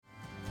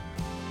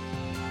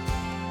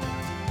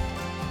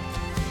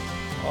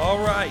All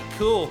right,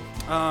 cool.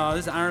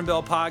 This is Iron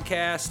Bell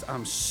Podcast.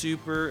 I'm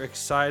super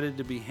excited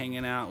to be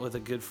hanging out with a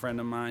good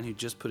friend of mine who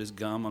just put his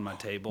gum on my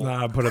table.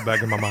 Nah, I put it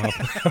back in my mouth.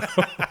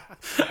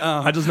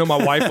 I just know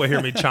my wife will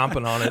hear me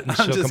chomping on it and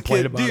she'll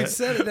complain about Dude, it.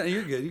 set it down.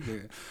 You're good. You're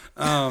good.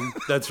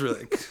 That's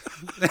really...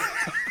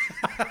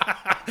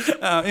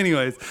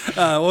 Anyways,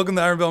 welcome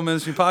to Iron Bell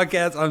Ministry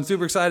Podcast. I'm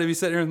super excited to be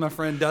sitting here with my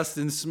friend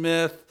Dustin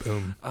Smith,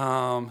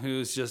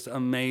 who's just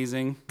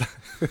amazing.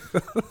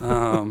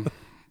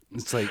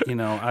 It's like, you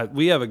know,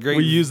 we have a great...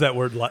 We use that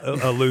word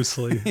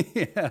loosely.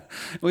 Yeah.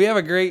 We have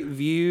a great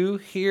view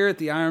here at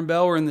the Iron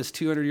Bell. We're in this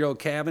 200-year-old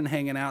cabin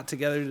hanging out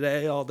together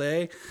today all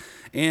day.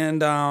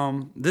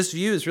 And this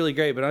view is really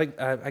great, but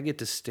I get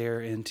to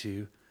stare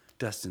into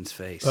Dustin's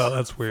face. Oh,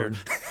 that's weird.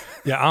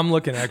 Yeah, I'm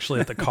looking actually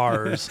at the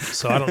cars,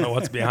 so I don't know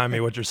what's behind me,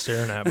 what you're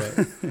staring at,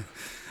 but...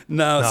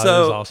 No, that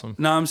so is awesome.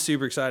 No, I'm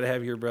super excited to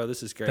have you here, bro.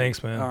 This is great.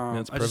 Thanks, man. Yeah,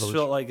 it's a I just privilege.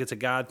 feel like it's a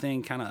God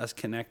thing, kind of us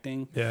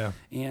connecting. Yeah.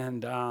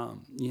 And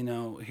you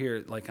know, here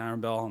at like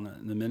Iron Bell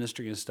and the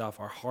ministry and stuff,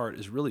 our heart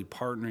is really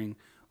partnering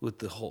with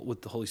the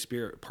Holy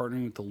Spirit,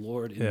 partnering with the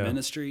Lord in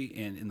ministry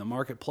and in the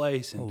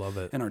marketplace. And, I love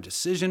it. And our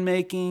decision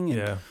making. And,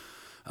 Yeah.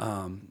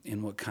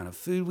 and what kind of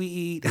food we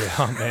eat.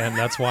 Yeah, man,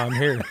 that's why I'm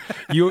here.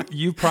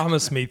 You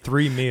promised me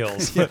 3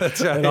 meals. Yeah,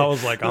 that's right. And I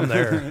was like, I'm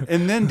there.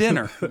 And then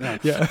dinner. No.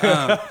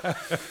 Yeah.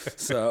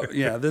 So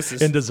yeah, this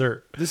is And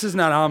dessert. This is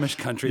not Amish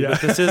country, but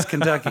this is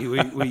Kentucky.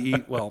 We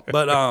eat well.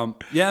 But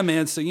yeah,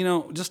 man. So you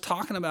know, just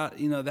talking about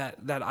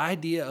that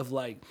idea of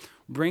like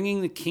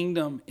bringing the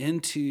kingdom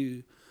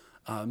into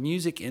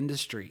music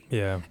industry.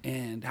 Yeah.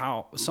 And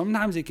how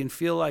sometimes it can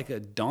feel like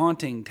a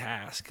daunting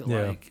task.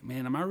 Like,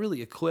 man, am I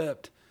really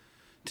equipped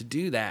to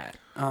do that?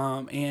 I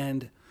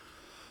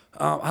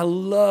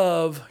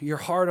love your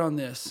heart on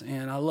this,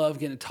 and I love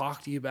getting to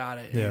talk to you about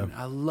it. Yeah. And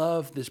I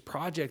love this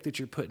project that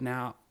you're putting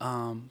out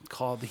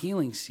called the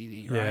Healing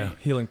CD, right? Yeah,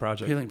 Healing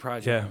Project. Healing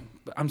Project. Yeah.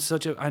 But I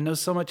know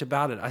so much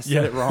about it. I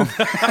said it wrong.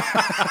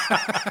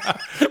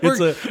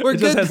 It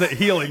just has that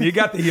healing. You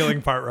got the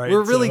healing part right.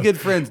 We're really good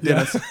friends,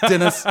 Dennis.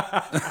 Dennis.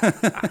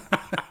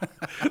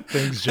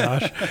 Thanks,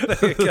 Josh.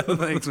 There you go.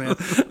 Thanks, man.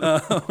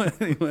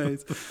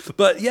 Anyways,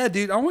 but yeah,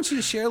 dude, I want you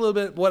to share a little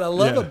bit. What I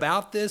love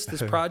about this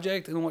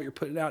project and what you're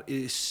putting out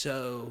is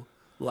so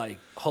like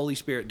Holy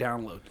Spirit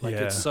download. Like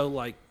it's so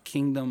like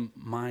kingdom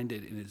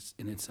minded in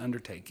its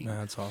undertaking.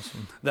 That's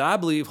awesome. That I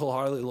believe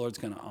wholeheartedly the Lord's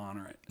going to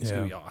honor it. It's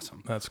going to be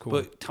awesome. That's cool.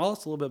 But tell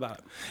us a little bit about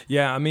it.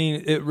 Yeah, I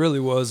mean, it really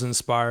was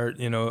inspired.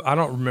 You know, I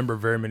don't remember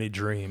very many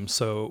dreams.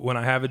 So when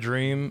I have a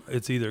dream,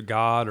 it's either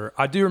God or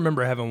I do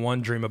remember having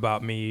one dream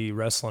about me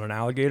wrestling an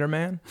alligator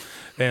man.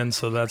 And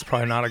so that's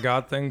probably not a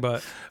God thing.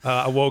 But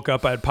I woke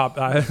up, it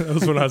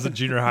was when I was in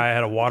junior high, I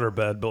had a water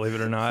bed, believe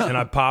it or not. And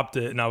I popped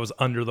it and I was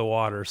under the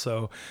water.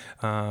 So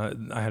I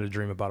had a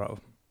dream about an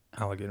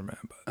alligator man.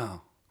 But.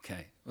 Oh,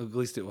 okay. Well, at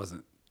least it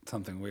wasn't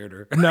something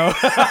weirder. No.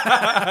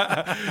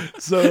 But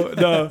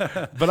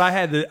I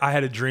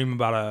had a dream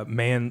about a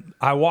man.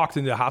 I walked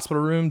into the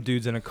hospital room,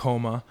 dude's in a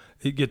coma.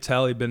 You could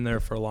tell he'd been there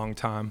for a long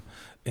time.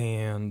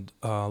 And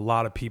a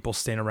lot of people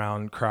standing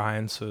around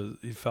crying, so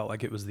it felt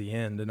like it was the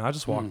end. And I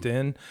just walked in,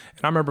 and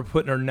I remember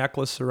putting her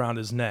necklace around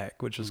his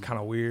neck, which was kind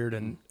of weird,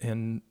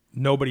 and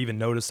nobody even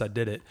noticed I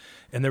did it.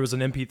 And there was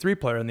an MP3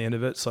 player on the end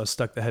of it, so I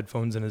stuck the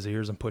headphones in his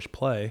ears and pushed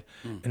play.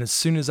 And as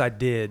soon as I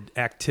did,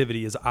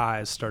 his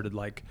eyes started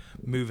like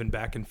moving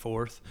back and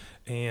forth,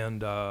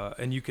 and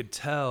you could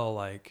tell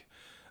like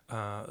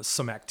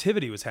some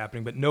activity was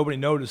happening, but nobody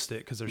noticed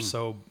it because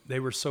they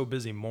were so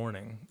busy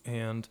mourning.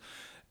 And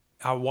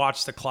I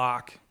watched the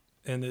clock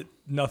and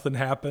nothing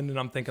happened. And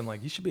I'm thinking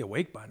like, you should be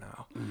awake by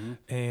now.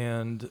 Mm-hmm.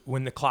 And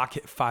when the clock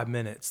hit 5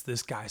 minutes,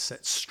 this guy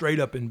sat straight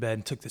up in bed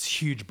and took this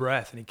huge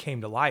breath and he came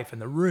to life and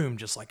the room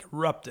just like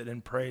erupted in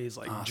praise,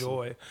 like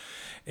joy.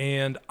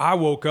 And I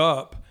woke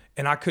up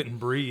and I couldn't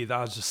breathe.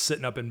 I was just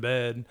sitting up in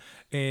bed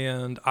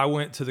and I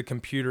went to the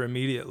computer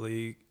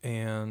immediately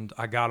and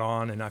I got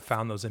on and I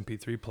found those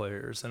MP3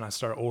 players and I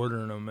started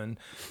ordering them. And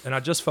I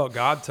just felt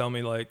God tell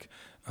me like,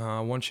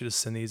 I want you to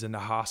send these into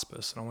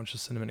hospice, and I want you to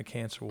send them into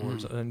cancer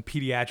wards and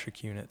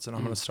pediatric units, and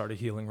I'm going to start a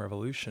healing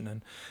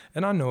revolution.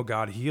 And I know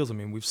God heals. I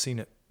mean, we've seen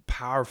it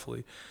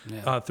powerfully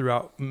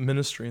throughout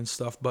ministry and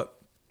stuff, but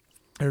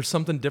there's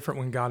something different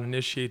when God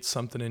initiates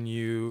something in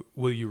you.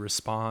 Will you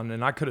respond?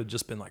 And I could have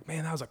just been like,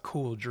 man, that was a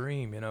cool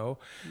dream, you know?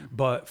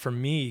 But for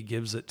me, he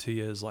gives it to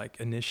you as like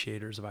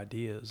initiators of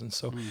ideas. And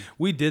so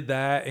we did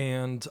that.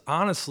 And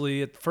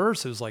honestly, at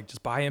first it was like,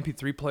 just buy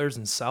MP3 players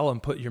and sell them,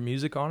 put your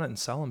music on it and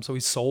sell them. So we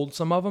sold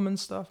some of them and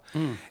stuff.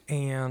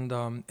 And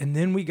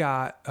then we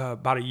got,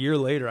 about a year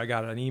later, I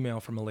got an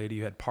email from a lady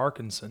who had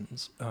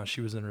Parkinson's.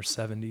 She was in her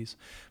 70s.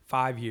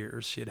 5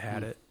 years she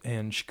had it,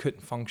 and she couldn't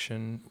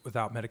function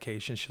without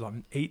medication. She's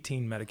on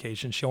 18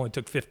 medications. She only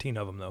took 15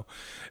 of them though.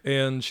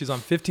 And she's on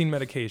 15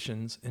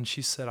 medications. And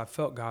she said, I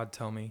felt God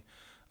tell me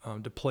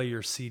to play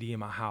your CD in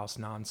my house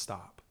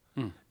nonstop.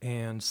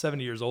 And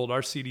 70 years old,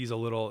 our CD's a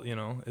little,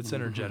 it's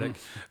energetic.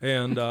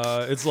 And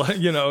it's like,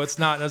 it's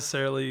not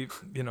necessarily,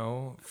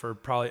 for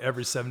probably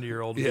every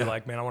 70-year-old to be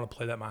like, man, I want to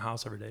play that in my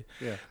house every day.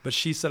 Yeah. But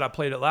she said I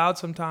played it loud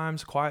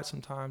sometimes, quiet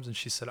sometimes. And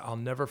she said, I'll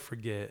never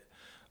forget.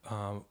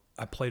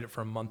 I played it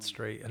for a month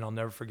straight, and I'll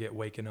never forget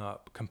waking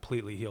up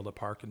completely healed of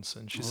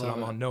Parkinson's. She said,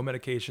 I'm on no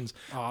medications.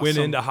 Awesome.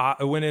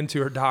 Went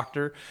into her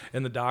doctor,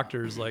 and the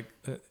doctor's like,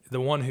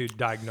 the one who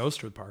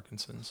diagnosed her with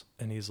Parkinson's.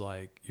 And he's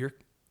like,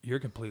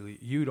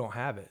 you don't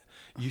have it.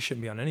 You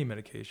shouldn't be on any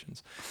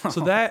medications.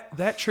 So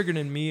that triggered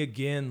in me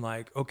again,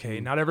 like,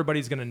 okay, not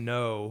everybody's going to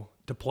know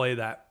to play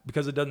that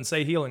because it doesn't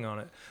say healing on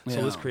it. So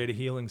let's create a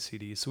healing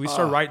CD. So we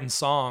started writing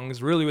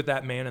songs really with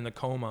that man in the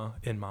coma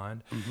in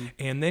mind.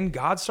 And then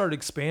God started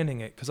expanding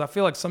it, because I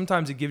feel like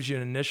sometimes he gives you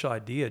an initial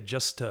idea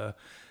just to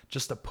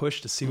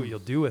push to see what you'll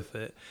do with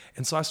it.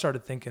 And so I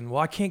started thinking,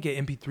 well, I can't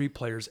get MP3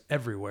 players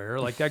everywhere.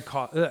 Like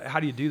how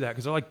do you do that?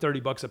 Because they're like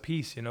 $30 a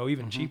piece,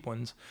 even cheap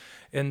ones.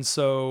 And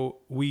so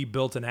we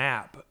built an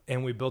app,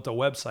 and we built a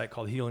website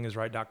called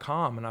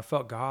healingisright.com. And I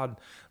felt God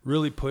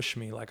really push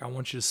me. Like, I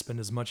want you to spend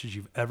as much as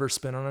you've ever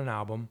spent on an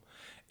album.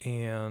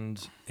 And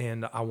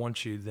I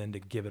want you then to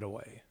give it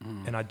away.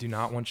 And I do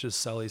not want you to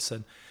sell. He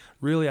said,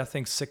 really, I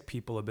think sick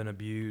people have been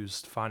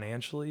abused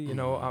financially.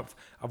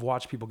 I've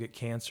watched people get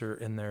cancer,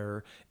 and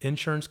their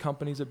insurance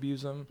companies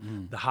abuse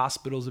them. The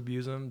hospitals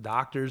abuse them.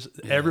 Doctors,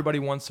 everybody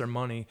wants their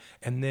money.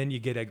 And then you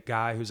get a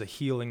guy who's a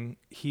healing,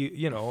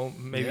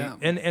 maybe. Yeah.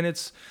 And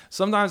it's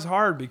sometimes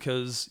hard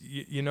because,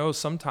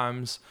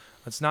 sometimes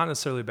it's not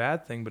necessarily a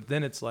bad thing, but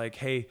then it's like,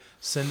 hey,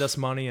 send us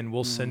money and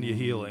we'll send you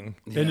healing.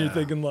 And you're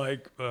thinking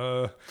like,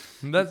 you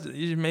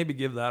should maybe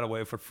give that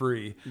away for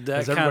free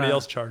because everybody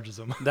else charges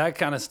them. That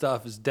kind of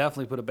stuff has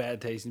definitely put a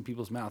bad taste in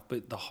people's mouth.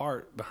 But the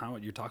heart behind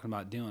what you're talking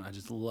about doing, I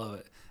just love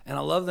it. And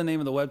I love the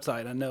name of the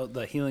website. I know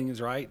the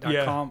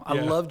healingisright.com. I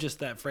love just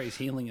that phrase,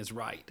 healing is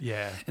right.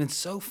 Yeah. And it's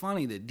so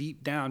funny that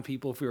deep down,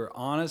 people, if we were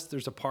honest,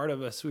 there's a part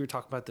of us, we were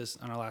talking about this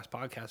on our last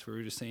podcast, where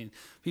we were just saying,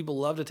 people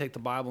love to take the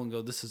Bible and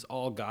go, this is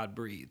all God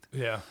breathed.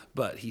 Yeah.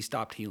 But he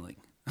stopped healing.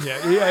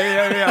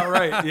 Yeah,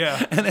 right,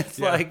 yeah. And it's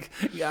like,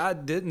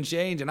 God didn't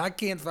change, and I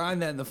can't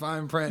find that in the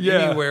fine print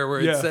anywhere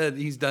where it said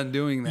he's done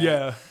doing that.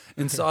 Yeah.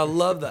 And so I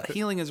love that.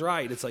 Healing is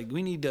right. It's like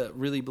we need to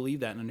really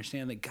believe that and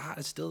understand that God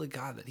is still the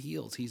God that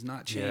heals. He's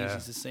not changed. Yeah.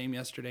 He's the same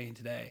yesterday and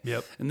today.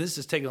 Yep. And this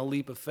is taking a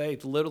leap of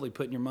faith, literally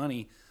putting your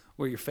money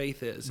where your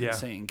faith is and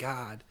saying,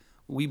 God,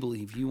 we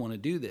believe you want to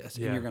do this,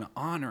 and you're going to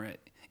honor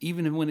it.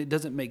 Even when it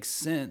doesn't make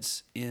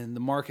sense in the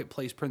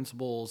marketplace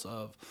principles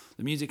of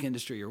the music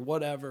industry or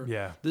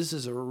whatever, this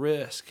is a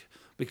risk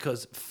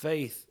because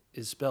faith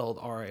is spelled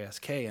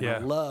RASK. And I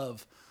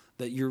love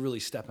that you're really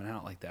stepping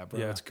out like that,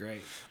 bro. That's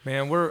great.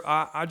 Man,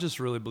 I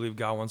just really believe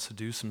God wants to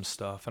do some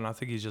stuff. And I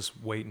think he's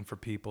just waiting for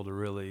people to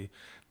really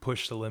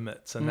push the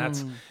limits. And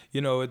that's,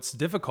 it's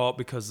difficult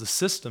because the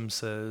system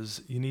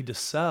says you need to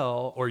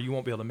sell or you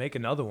won't be able to make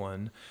another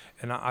one.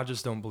 And I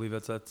just don't believe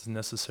that's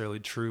necessarily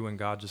true. And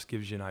God just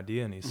gives you an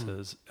idea and he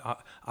says,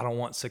 I don't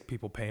want sick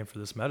people paying for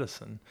this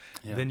medicine.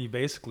 Yeah. Then you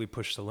basically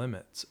push the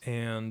limits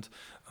and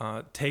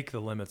take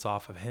the limits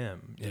off of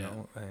him, you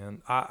know.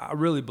 And I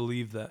really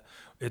believe that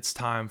it's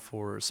time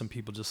for some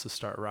people just to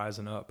start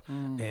rising up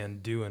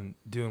and doing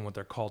what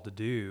they're called to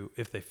do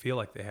if they feel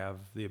like they have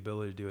the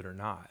ability to do it or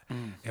not.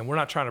 And we're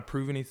not trying to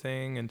prove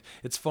anything. And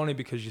it's funny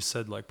because you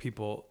said like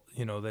people,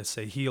 they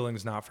say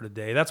healing's not for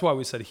today. That's why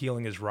we said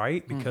healing is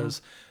right,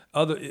 because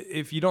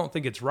if you don't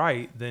think it's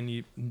right, then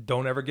you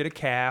don't ever get a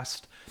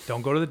cast.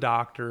 Don't go to the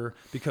doctor,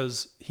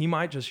 because he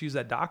might just use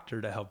that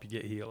doctor to help you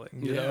get healing.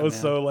 You know?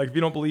 So like if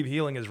you don't believe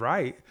healing is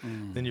right,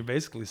 then you're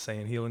basically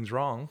saying healing's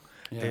wrong.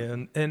 Yeah.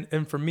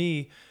 And for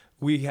me,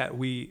 we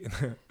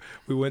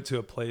went to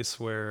a place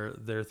where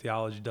their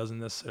theology doesn't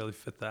necessarily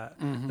fit that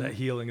that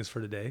healing is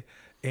for today.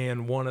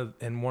 And one of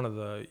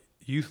the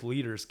youth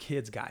leaders'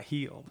 kids got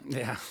healed.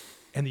 Yeah.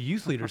 And the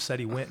youth leader said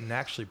he went and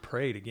actually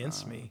prayed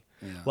against me.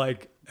 Yeah.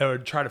 Or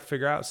try to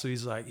figure out. So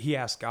he's like, he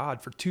asked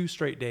God for 2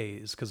 straight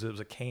days because it was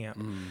a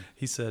camp.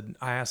 He said,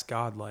 I asked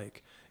God,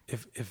 like,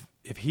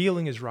 if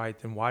healing is right,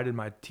 then why did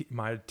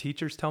my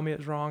teachers tell me it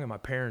was wrong and my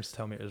parents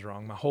tell me it was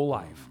wrong my whole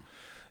life?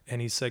 And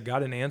he said, God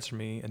didn't answer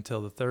me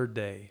until the 3rd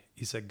day.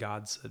 He said,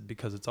 God said,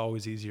 because it's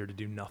always easier to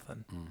do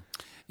nothing.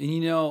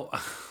 And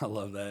I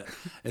love that.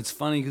 It's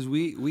funny because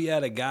we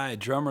had a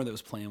drummer that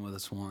was playing with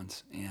us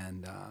once,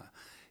 and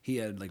he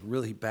had like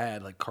really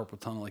bad like carpal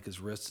tunnel, like his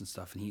wrists and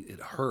stuff, and it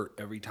hurt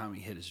every time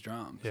he hit his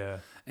drums. Yeah.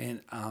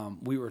 And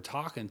we were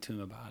talking to him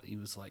about it. He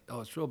was like,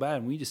 "Oh, it's real bad."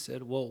 And we just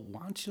said, "Well,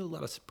 why don't you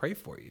let us pray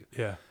for you?"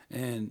 Yeah.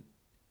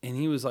 And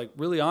he was like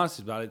really honest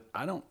about it.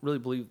 I don't really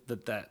believe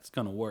that that's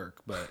going to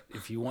work, but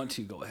if you want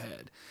to, go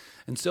ahead.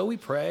 And so we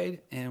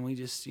prayed, and we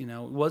just, it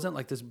wasn't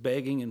like this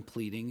begging and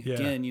pleading. Yeah.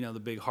 Again, the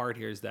big heart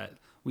here is that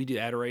we do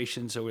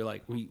adoration. So we're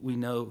like, we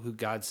know who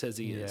God says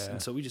he is.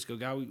 And so we just go,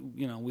 God,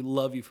 we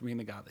love you for being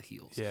the God that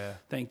heals. Yeah.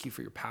 Thank you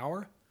for your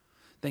power.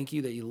 Thank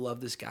you that you love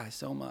this guy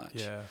so much.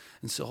 Yeah.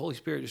 And so Holy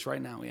Spirit, just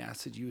right now, we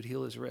ask that you would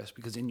heal his wrist,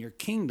 because in your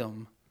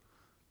kingdom,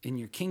 in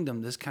your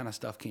kingdom, this kind of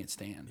stuff can't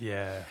stand.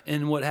 Yeah.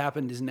 And what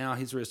happened is now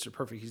he's restored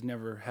perfect. He's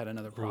never had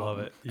another problem. Love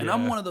it. And Yeah.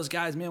 I'm one of those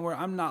guys, man, where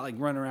I'm not like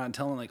running around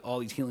telling like all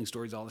these healing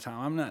stories all the time.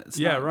 I'm not. It's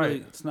Yeah, not right. Really,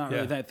 it's not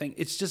really Yeah. that thing.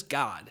 It's just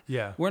God.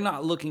 Yeah. We're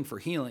not looking for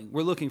healing.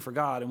 We're looking for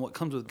God. And what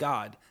comes with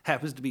God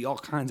happens to be all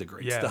kinds of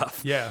great Yeah. stuff.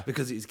 Yeah.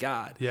 Because he's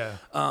God. Yeah.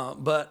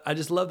 But I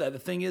just love that. The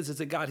thing is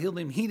that God healed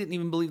him. He didn't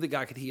even believe that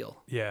God could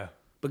heal. Yeah.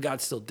 But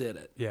God still did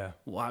it. Yeah.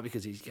 Why?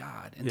 Because he's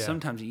God. And Yeah.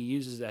 sometimes he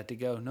uses that to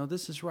go, no,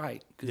 this is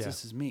right because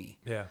this is me.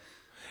 Yeah.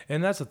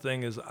 And that's the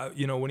thing is,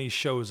 when he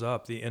shows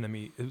up, the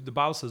enemy, the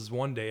Bible says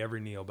one day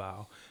every knee will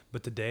bow,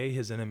 but today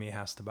his enemy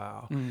has to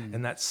bow.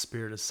 And that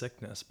spirit of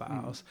sickness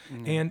bows.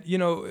 And,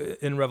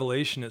 in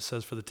Revelation, it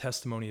says for the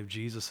testimony of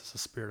Jesus is the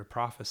spirit of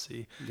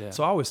prophecy. Yeah.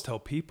 So I always tell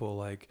people,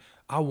 like,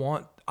 I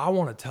want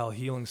to tell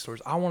healing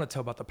stories. I want to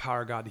tell about the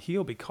power of God to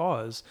heal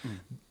because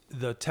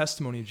the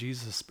testimony of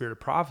Jesus is the spirit of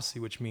prophecy,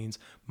 which means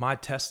my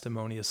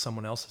testimony is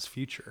someone else's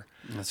future.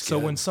 So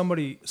when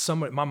somebody,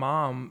 my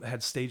mom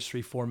had stage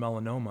 3/4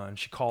 melanoma and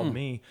she called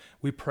me,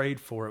 we prayed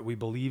for it. We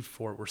believed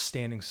for it. We're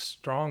standing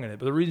strong in it.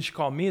 But the reason she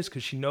called me is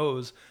because she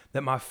knows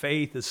that my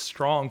faith is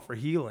strong for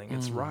healing.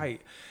 It's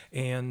right.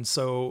 And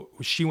so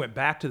she went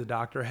back to the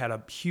doctor, had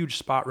a huge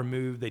spot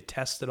removed. They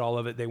tested all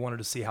of it. They wanted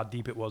to see how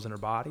deep it was in her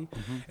body.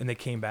 And they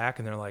came back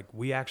and they're like,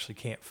 we actually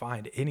can't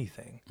find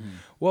anything.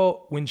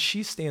 Well, when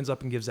she stands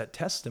up and gives that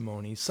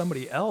testimony,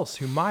 somebody else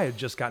who might have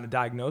just gotten a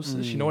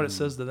diagnosis, you know what it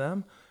says to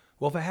them?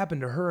 Well, if it happened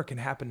to her, it can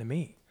happen to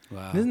me.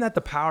 Wow. And isn't that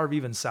the power of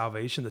even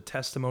salvation, the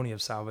testimony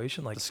of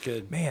salvation? Like, that's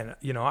good. Man,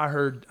 I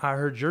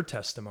heard your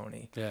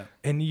testimony. Yeah.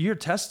 And your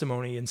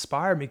testimony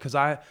inspired me because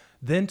I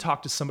then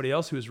talked to somebody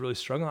else who was really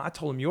struggling. I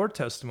told them your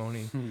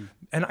testimony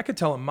and I could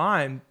tell them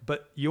mine,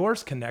 but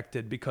yours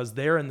connected because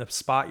they're in the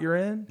spot you're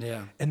in.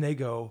 Yeah. And they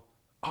go,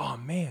 oh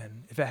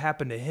man, if it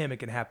happened to him, it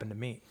can happen to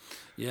me.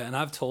 Yeah, and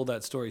I've told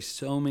that story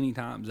so many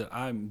times that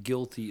I'm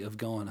guilty of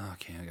going,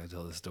 okay, I got to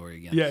tell this story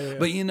again. Yeah.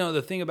 But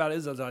the thing about it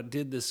is I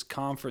did this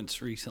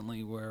conference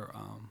recently where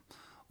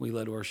we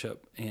led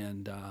worship,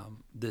 and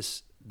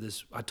this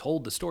I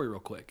told the story real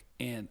quick,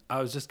 and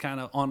I was just kind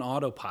of on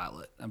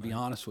autopilot, I'll be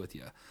honest with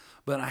you.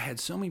 But I had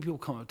so many people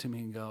come up to me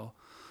and go,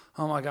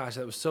 oh my gosh,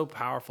 that was so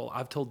powerful.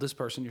 I've told this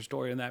person your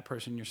story and that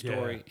person your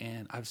story,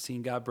 and I've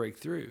seen God break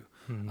through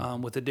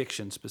with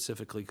addiction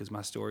specifically, because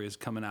my story is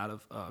coming out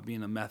of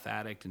being a meth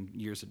addict and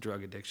years of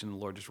drug addiction. The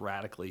Lord just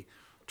radically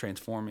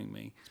transforming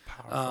me.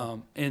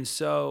 And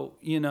so,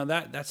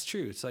 that's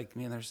true. It's like,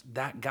 man, there's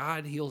that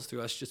God heals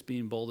through us just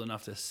being bold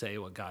enough to say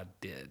what God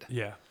did.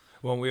 Yeah.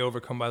 Well, we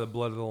overcome by the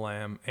blood of the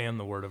Lamb and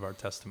the word of our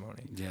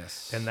testimony.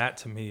 Yes. And that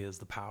to me is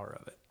the power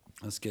of it.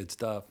 That's good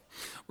stuff.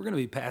 We're going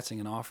to be passing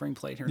an offering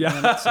plate here in a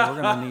minute, so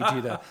we're going to need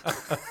you to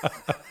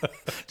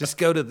just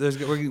go to this.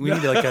 We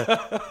need like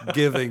a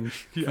giving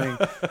thing.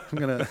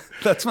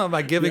 That's what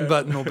my giving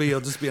button will be.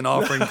 It'll just be an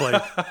offering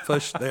plate.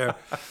 Push there.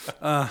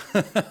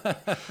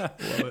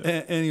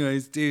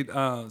 Anyways, dude,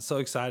 so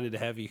excited to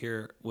have you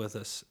here with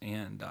us,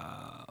 and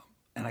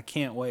I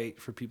can't wait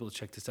for people to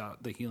check this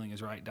out,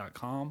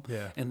 thehealingisright.com.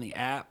 Yeah. And the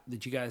app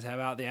that you guys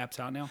have out, the app's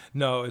out now?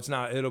 No, it's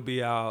not. It'll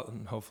be out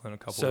hopefully in a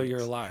couple So weeks.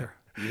 you're a liar.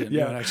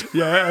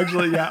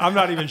 Actually, I'm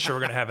not even sure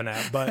we're gonna have an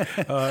app, but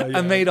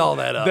I made all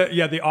that up.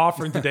 The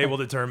offering today will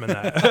determine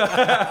that.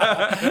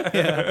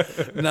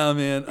 No,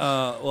 man.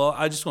 Well,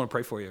 I just want to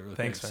pray for you. Really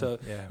Thanks,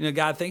 quick. man. So,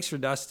 God, thanks for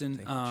Dustin.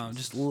 You,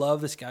 just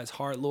love this guy's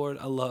heart, Lord.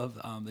 I love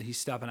that he's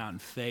stepping out in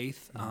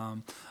faith.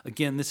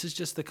 Again, this is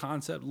just the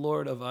concept,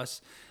 Lord, of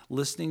us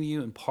listening to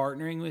you and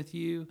partnering with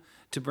you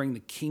to bring the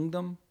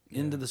kingdom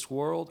into this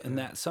world, and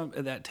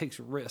that takes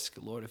risk,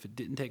 Lord. If it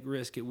didn't take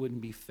risk, it wouldn't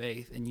be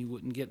faith, and you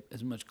wouldn't get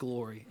as much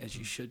glory as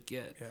you should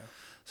get. Yeah.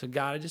 So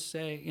God, I just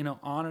say,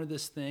 honor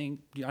this thing.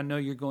 I know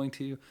you're going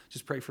to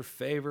just pray for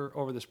favor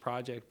over this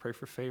project. Pray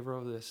for favor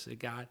over this. Say,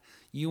 God,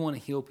 you want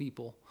to heal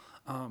people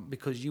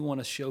because you want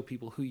to show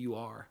people who you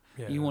are.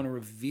 Yeah. You want to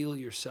reveal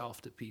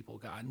yourself to people,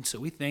 God. And so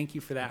we thank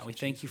you for that. We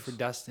thank you for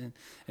Dustin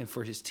and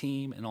for his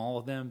team and all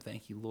of them.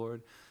 Thank you,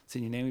 Lord. It's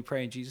in your name we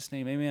pray. In Jesus'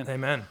 name, amen.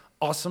 Amen.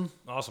 Awesome.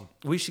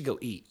 We should go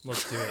eat.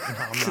 Let's do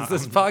it.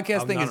 This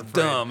podcast thing is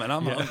dumb, and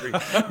I'm hungry.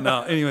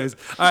 No, anyways.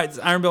 All right, it's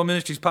Iron Bell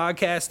Ministries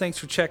podcast. Thanks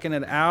for checking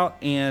it out,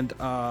 and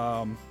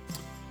bye-bye.